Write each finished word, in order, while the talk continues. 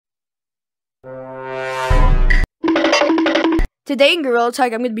Today in Gorilla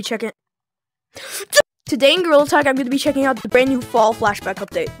Tag, I'm gonna be checking. Today in Gorilla Tag, I'm gonna be checking out the brand new Fall Flashback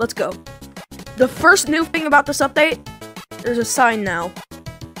update. Let's go. The first new thing about this update, there's a sign now.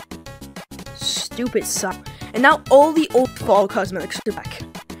 Stupid sign. And now all the old fall cosmetics are back.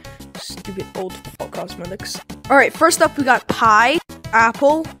 Stupid old fall cosmetics. Alright, first up we got pie,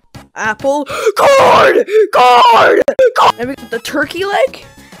 apple, corn! Then we got the turkey leg,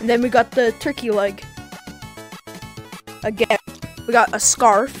 and then we got the turkey leg. Again, we got a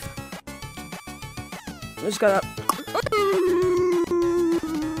scarf. We just got a...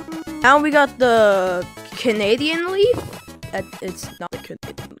 Now we got the Canadian leaf. It's not a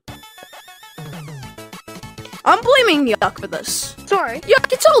Canadian leaf. I'm blaming Yuck for this. Sorry.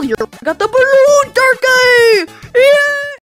 Yuck, it's all your. Got the balloon turkey! Yeah!